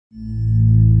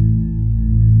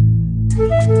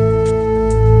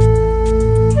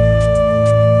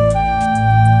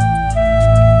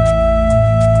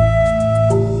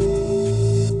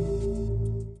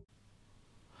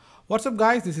What's up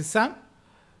guys, this is Sam.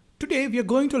 Today we are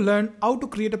going to learn how to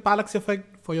create a parallax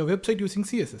effect for your website using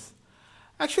CSS.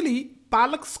 Actually,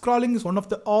 parallax scrolling is one of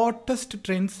the hottest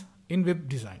trends in web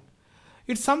design.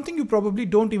 It's something you probably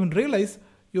don't even realize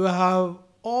you have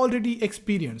already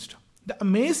experienced. The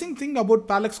amazing thing about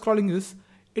parallax scrolling is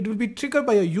it will be triggered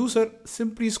by a user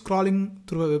simply scrolling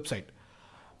through a website.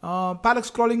 Parallax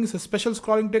scrolling is a special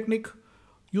scrolling technique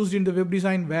used in the web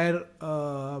design where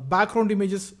background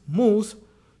images moves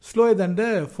slower than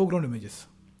the foreground images.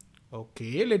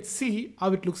 Okay, let's see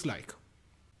how it looks like.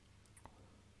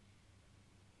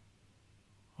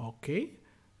 Okay,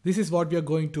 this is what we are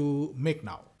going to make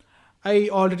now. I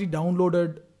already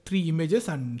downloaded 3 images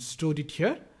and stored it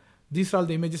here. These are all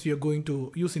the images we are going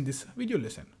to use in this video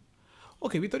lesson.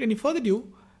 Okay, without any further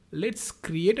ado, let's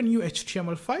create a new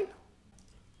HTML file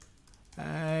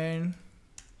and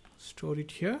store it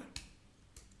here.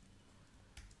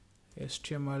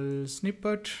 HTML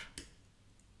snippet,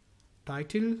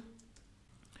 title.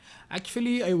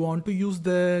 Actually, I want to use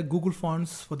the Google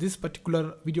fonts for this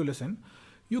particular video lesson.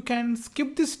 You can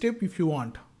skip this step if you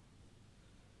want,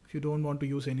 if you don't want to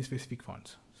use any specific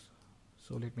fonts.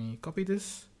 So let me copy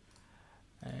this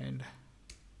and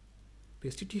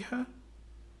paste it here.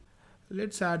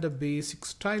 Let's add a basic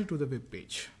style to the web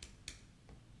page.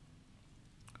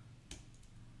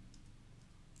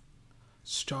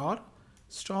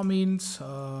 Star means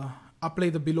apply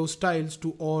the below styles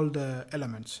to all the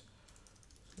elements.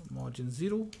 So margin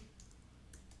 0,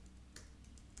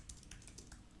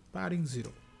 padding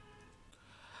 0.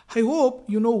 I hope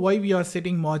you know why we are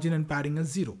setting margin and padding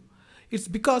as 0. It's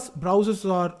because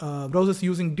browsers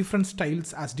using different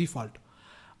styles as default.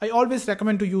 I always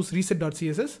recommend to use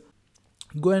reset.css.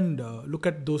 Go and look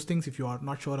at those things if you are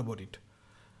not sure about it.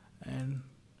 And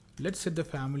let's set the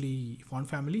font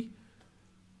family.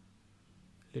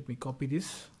 Let me copy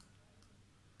this.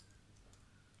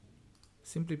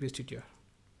 Simply paste it here.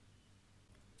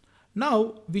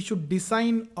 Now we should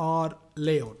design our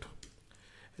layout.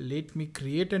 Let me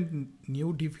create a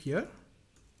new div here,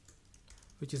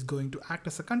 which is going to act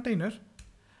as a container,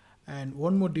 and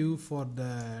one more div for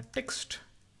the text.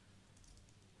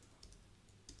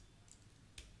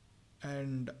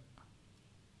 And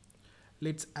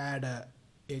let's add a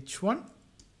h1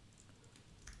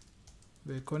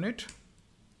 VerkkoNet,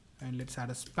 and let's add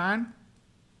a span.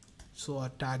 So a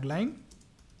tagline,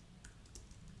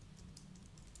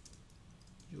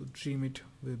 you dream it,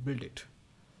 we build it.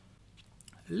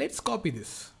 Let's copy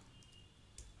this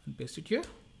and paste it here,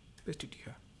 paste it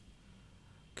here.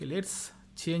 Okay, let's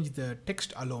change the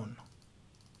text alone.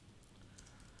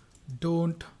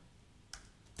 Don't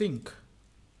think.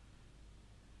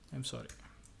 I'm sorry.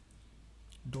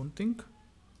 Don't think.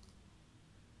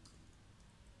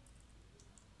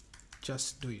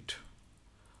 Just do it.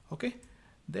 Okay.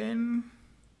 Then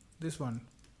this one.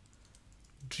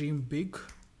 Dream big.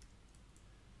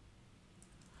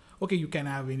 Okay, you can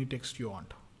have any text you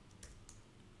want.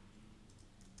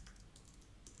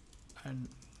 And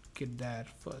get there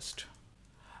first.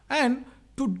 And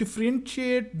to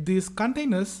differentiate these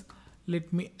containers,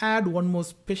 let me add one more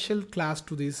special class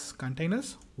to these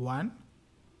containers. 1,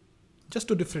 just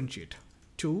to differentiate.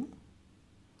 2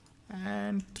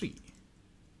 and 3.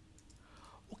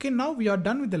 Okay, now we are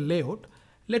done with the layout.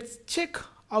 Let's check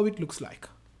how it looks like.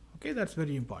 Okay, that's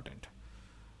very important.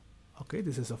 Okay,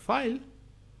 this is a file.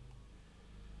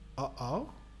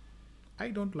 I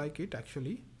don't like it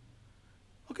actually.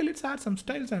 Okay, let's add some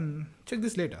styles and check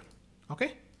this later.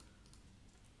 Okay,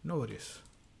 no worries.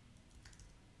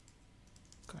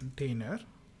 Container.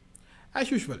 As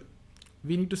usual,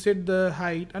 we need to set the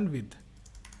height and width.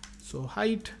 So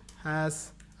height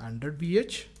has 100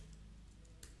 VH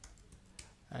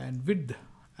and width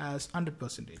as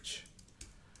 100%.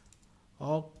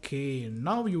 Okay,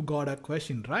 now you got a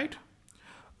question, right?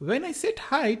 When I set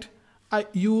height, I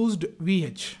used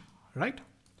VH, right?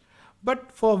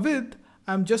 But for width,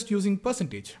 I'm just using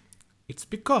percentage. It's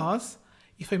because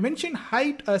if I mention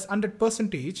height as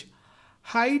 100%,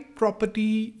 height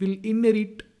property will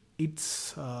inherit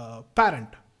its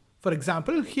parent. For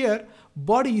example, here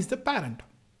body is the parent.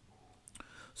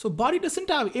 So body doesn't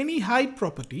have any height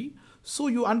property. So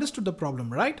you understood the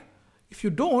problem, right? If you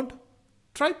don't,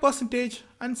 try percentage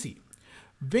and see.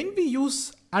 When we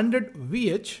use 100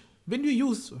 VH,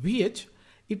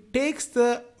 it takes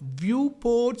the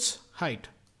viewport's height.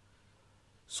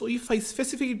 So if I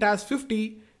specify it as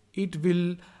 50, it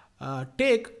will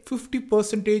take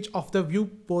 50% of the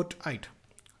viewport height.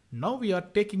 Now we are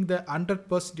taking the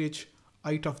 100%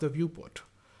 height of the viewport.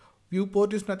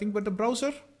 Viewport is nothing but the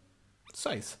browser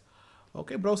size.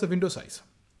 Okay, browser window size.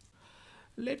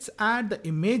 Let's add the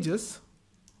images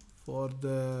for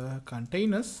the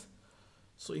containers.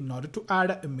 So in order to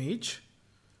add an image,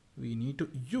 we need to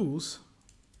use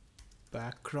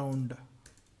background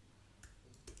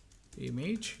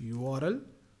image URL.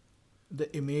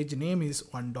 The image name is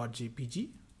 1.jpg.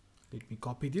 Let me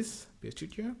copy this, paste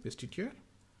it here,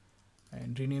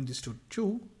 and rename this to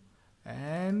 2.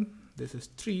 And this is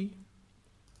 3.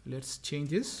 Let's change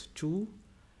this 2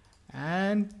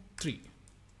 and 3.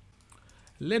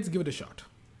 Let's give it a shot.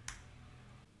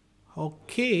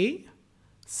 Okay,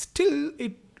 still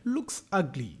it looks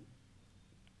ugly.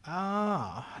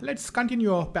 Let's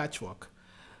continue our patchwork.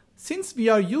 Since we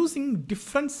are using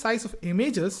different size of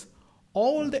images,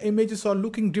 all the images are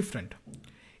looking different.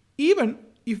 Even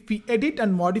if we edit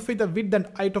and modify the width and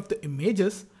height of the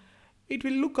images, it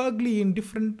will look ugly in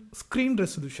different screen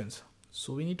resolutions.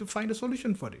 So we need to find a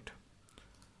solution for it.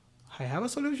 I have a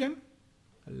solution.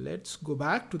 Let's go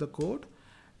back to the code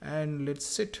and let's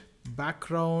set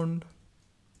background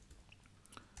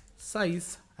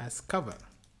size as cover.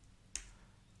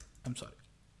 I'm sorry.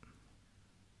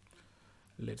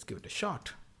 Let's give it a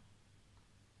shot.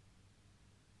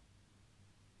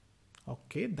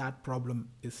 Okay, that problem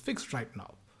is fixed right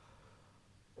now.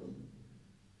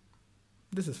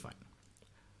 This is fine.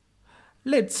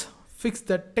 Let's fix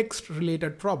the text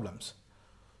related problems.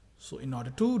 So in order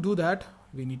to do that,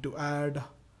 we need to add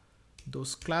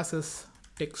those classes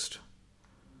text.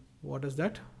 What is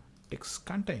that? Text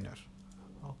container.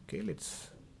 Okay,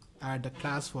 let's add a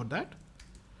class for that.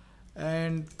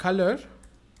 And color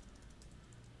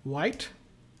white,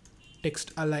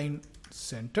 text align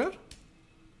center.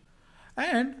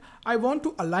 And I want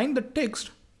to align the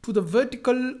text to the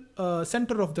vertical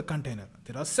center of the container.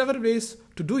 There are several ways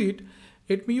to do it.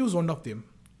 Let me use one of them.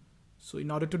 So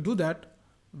in order to do that,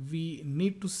 we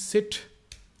need to set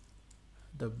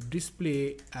the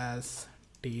display as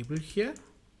table here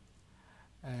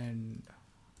and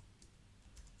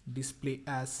display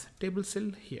as table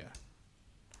cell here.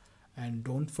 And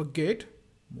don't forget,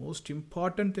 most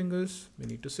important thing is we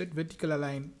need to set vertical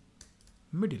align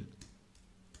middle.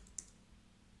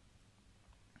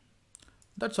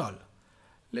 That's all.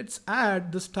 Let's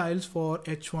add the styles for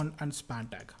h1 and span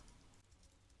tag.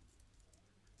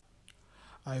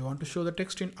 I want to show the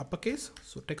text in uppercase,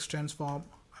 so text transform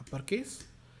uppercase.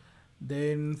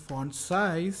 Then font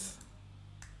size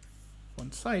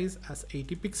as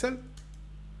 80 pixel.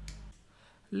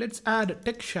 Let's add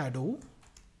text shadow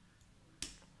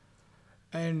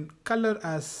and color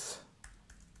as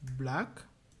black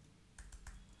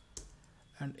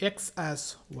and X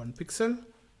as 1 pixel,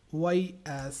 Y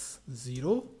as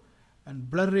 0 and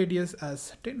blur radius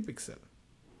as 10 pixel.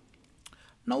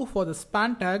 Now for the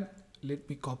span tag, let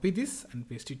me copy this and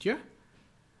paste it here,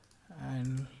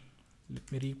 and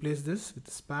let me replace this with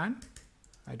span.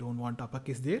 I don't want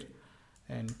uppercase there,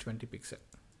 and 20 pixel.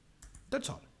 That's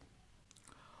all.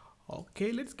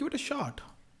 Okay, let's give it a shot.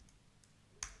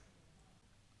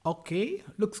 Okay,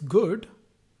 looks good.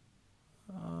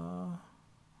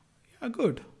 Yeah,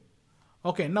 good.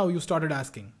 Okay, now you started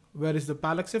asking, where is the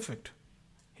parallax effect?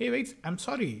 Hey, wait, I'm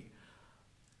sorry.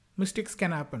 Mistakes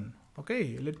can happen.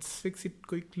 Okay, let's fix it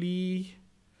quickly.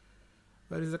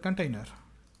 Where is the container?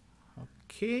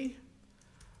 Okay,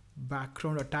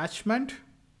 background attachment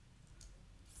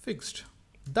fixed.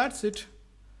 That's it.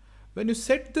 When you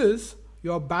set this,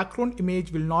 your background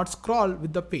image will not scroll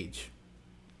with the page.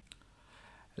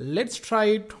 Let's try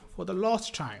it for the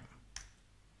last time.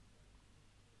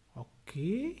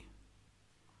 Okay.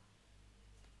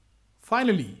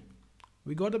 Finally,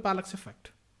 we got the parallax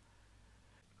effect.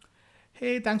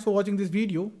 Hey, thanks for watching this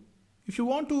video. If you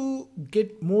want to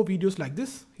get more videos like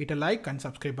this, hit a like and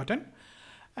subscribe button.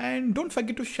 And don't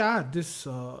forget to share this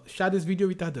video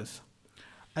with others.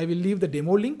 I will leave the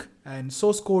demo link and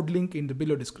source code link in the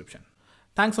below description.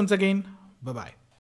 Thanks once again. Bye-bye.